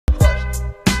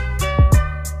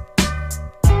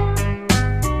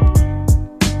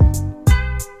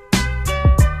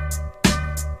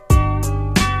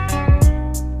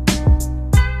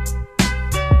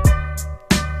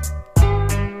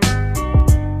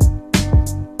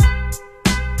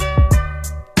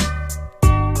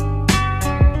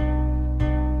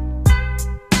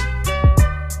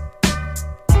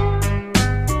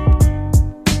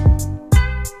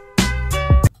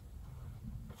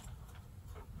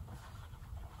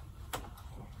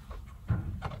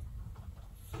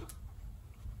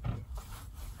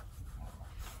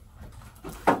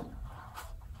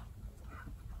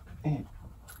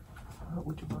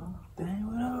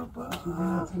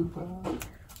too, bro.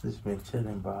 Just been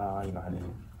chilling, bro. You know, I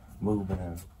done moving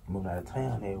out of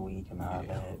town that week and all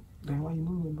that. Damn, why you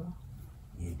moving, bro?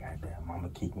 Yeah, goddamn, mama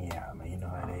kicked me out, man. You know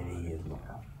how that is, bro.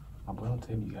 My boy, don't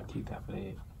tell me you got kicked out for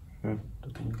that. Don't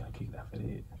tell me you got kicked out for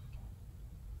that.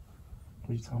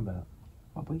 What you talking about?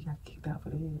 My boy got kicked out for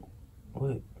that.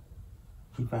 What?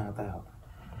 He found out.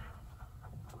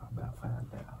 I about found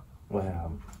out.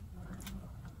 Well,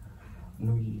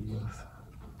 New Year's.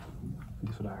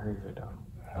 This what I heard, though.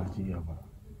 how'd you hear about?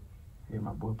 Yeah,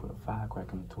 my boy put a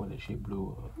firecracker in the toilet, shit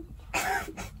blew up.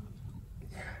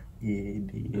 Yeah, it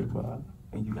did, bro.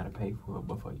 And you gotta pay for it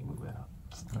before you move out.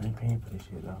 I ain't paying for this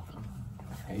shit, though.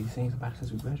 Hey, you seen somebody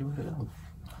since we graduated, though?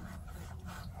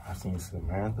 I seen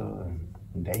Samantha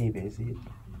and David, is it?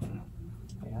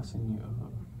 Hey, I seen you,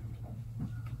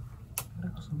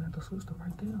 that was Samantha's sister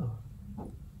right there.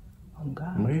 Oh,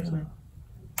 God. Really?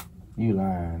 You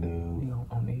lying, dude. You know,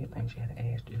 on everything, she had an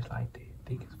ass just like that.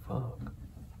 Thick as fuck.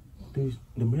 Dude,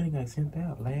 the man got sent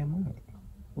out last month.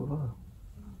 What up?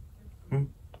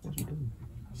 What you do?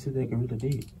 She said they could really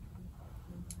did.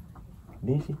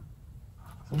 Didn't she?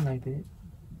 Something like that.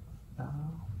 No.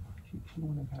 She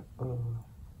went and got,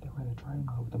 they went to train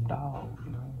her with them dogs,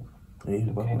 you know? They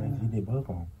did both on. He did both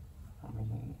on. I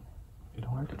mean, it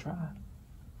don't hurt to try.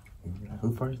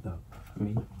 Who first, though?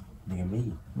 Me. Nigga,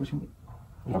 me. What you mean?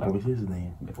 Okay, what's his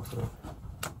name? Yeah, what's up?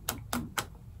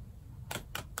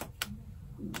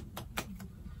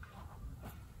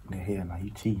 Nigga, hell no,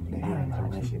 you cheating, nigga. Hell no,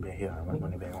 run that shit back here.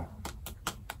 Run it back on.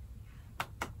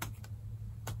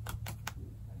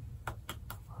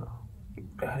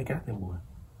 I got that boy.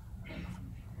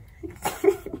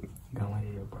 Go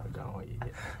ahead, bro. Go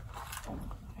ahead.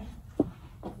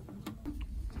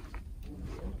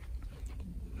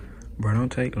 Bro,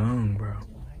 don't take long, bro.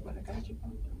 But I got you,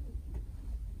 bro.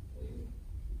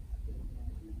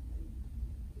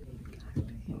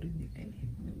 Goddamn, this nigga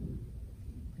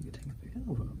taking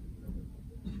forever.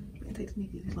 Man, takes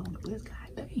nigga this long to bless.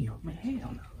 Goddamn, man,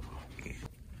 hell no.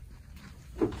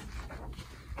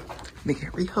 Nigga,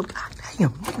 hurry up. Goddamn,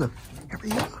 nigga.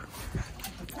 Hurry up.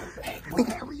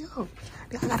 Nigga, hurry up.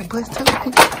 Nigga, I gotta bless too.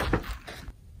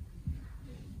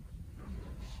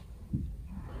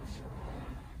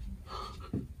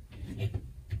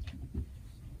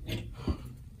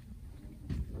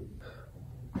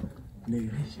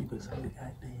 Nigga, that shit was so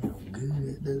goddamn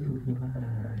good, dude.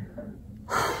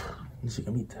 This shit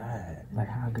gonna be tired. Like,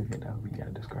 how good though? We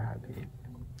gotta describe it.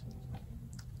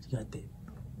 You got that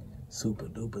super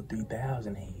duper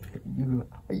 3000 head. You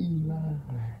lying.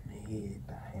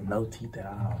 Yeah, no teeth at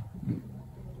all.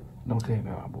 Don't tell me,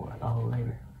 my boy. Old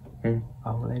lady.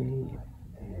 Old lady.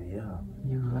 Yeah.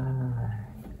 You lying.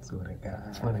 Swear to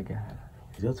God. Swear to God.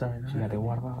 It's your turn. She got that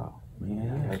water bottle.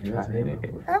 Man, I yeah. did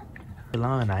it.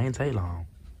 Long, I ain't take long.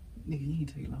 Nigga, you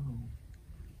ain't take long.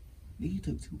 Nigga, you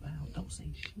took 2 hours. Don't say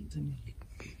shit to me.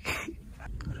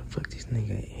 What the fuck this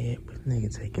nigga at? This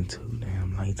nigga taking too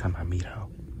damn long. He talking about me though.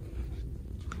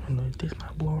 I know this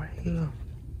my boy right here.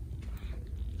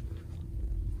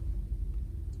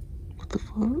 What the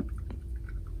fuck?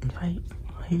 Like,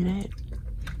 hear that?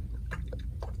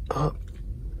 Up.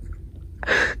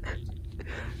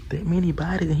 That many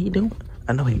bodies and he doing?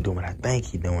 I know he doing what I think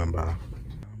he doing, bro.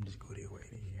 I'm just go that way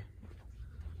there.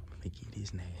 Let me get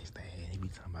this nasty ass. He be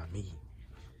talking about me.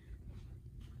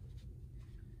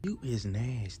 You is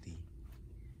nasty.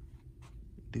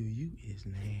 Dude, you is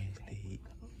nasty.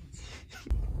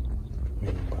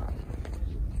 Man, bro.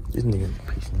 This nigga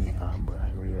pissing me off, bro.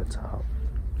 Real talk.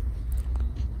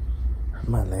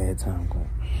 My last time going.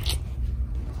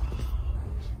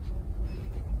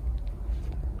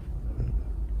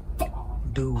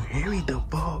 Dude, hurry the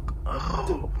fuck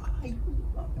up.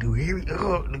 Dude, hurry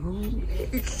up, dude.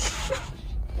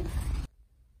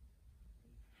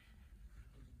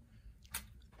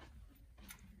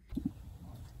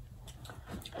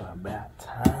 About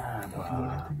time,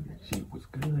 bro. Shit was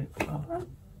good.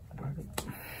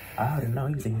 I already know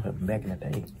he used to hit her back in the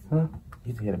day. Huh? He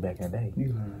used to hit her back in the day.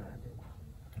 You lying.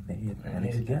 And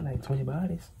he got like 20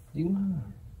 bodies. You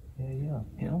lying. Yeah.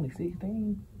 And only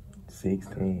 16?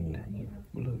 16. Damn.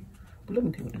 But let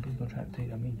me tell you what the bitch gonna try to tell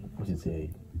you. I mean, What you say?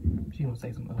 she gonna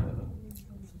say some,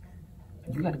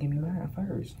 you gotta give me mine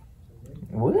first.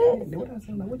 What? What I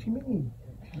said, like, what you mean?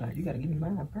 She's like, you gotta give me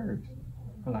mine first.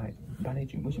 I'm like, by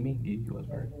that, what you mean give yours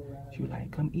first? She was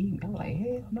like, come eat. I was like,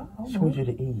 hell no. She wants you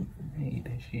to eat. I ain't eat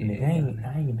that shit. Nigga,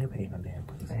 I ain't never ate no damn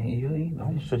pussy. I ain't you eat I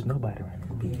don't trust nobody right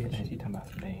now, Yeah, bitch. she talking about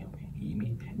some damn eat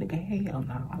me. Nigga, hell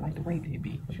no. I like to rape that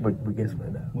bitch. But guess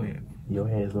what, though? What? Your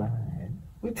ass lying.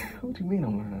 What you mean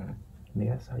I'm lying?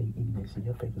 Nigga, I saw you eating that shit.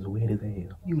 Your face was wet as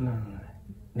hell. You lying.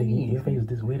 Nigga, your face was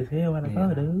this wet as hell when I saw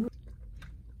it, dude.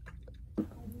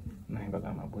 I ain't gonna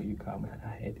lie, my boy, you called me.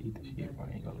 I had to eat the shit, bro.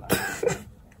 I ain't gonna lie.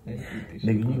 I had to eat this shit.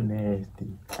 Nigga, you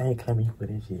nasty. I ain't claiming you for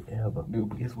that shit ever. Dude,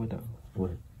 but guess what, though?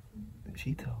 What?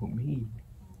 She told me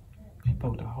she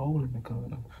poked a hole in the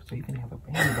condom, so you can have a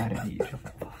baby by the bitch.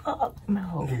 Fuck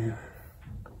no.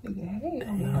 Nigga,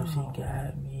 hell no. Damn, she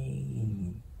got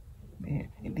me. Man,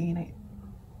 and then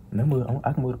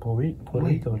I can move to Puerto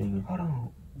Rico then. Hold on.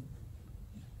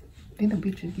 Then the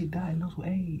bitches get diagnosed with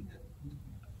AIDS.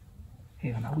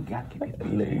 Hell no, we gotta get this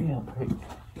bitch. Damn, bro.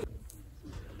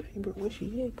 Dang, bro, where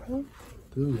she at, bro?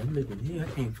 Dude, I'm looking here.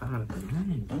 I can't find her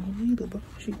name. I don't either, bro.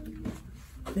 She...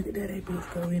 Look at that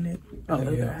bitch go in it. Oh,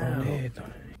 yeah,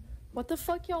 What the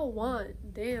fuck y'all want?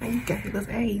 Damn. You gave us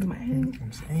AIDS, man.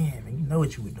 I'm saying, man, you know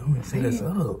what you were doing. Set us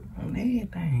up. On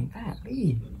everything.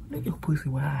 Golly. Look your pussy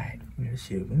wide. That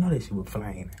shit, you know that shit was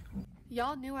flying.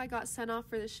 Y'all knew I got sent off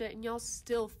for this shit and y'all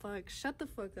still fuck. Shut the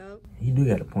fuck up. You do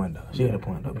got a point, though. She got a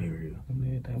point, though, be real. On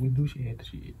everything. We knew she had the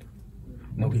shit.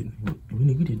 No, we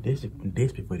just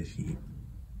desperate for this shit.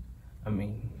 I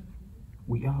mean,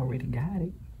 we already got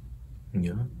it.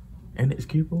 Yeah. And it's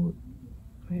cute for it?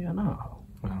 Hell no.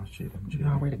 Oh, shit. You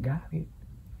already got it.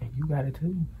 And you got it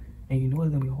too. And you know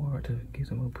it's gonna be hard to get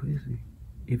some more pussy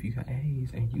if you got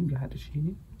AIDS and you got the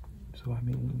shit. So, I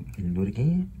mean... You can do it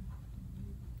again?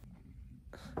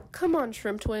 Come on,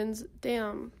 Shrimp Twins.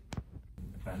 Damn.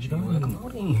 Come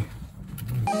on in.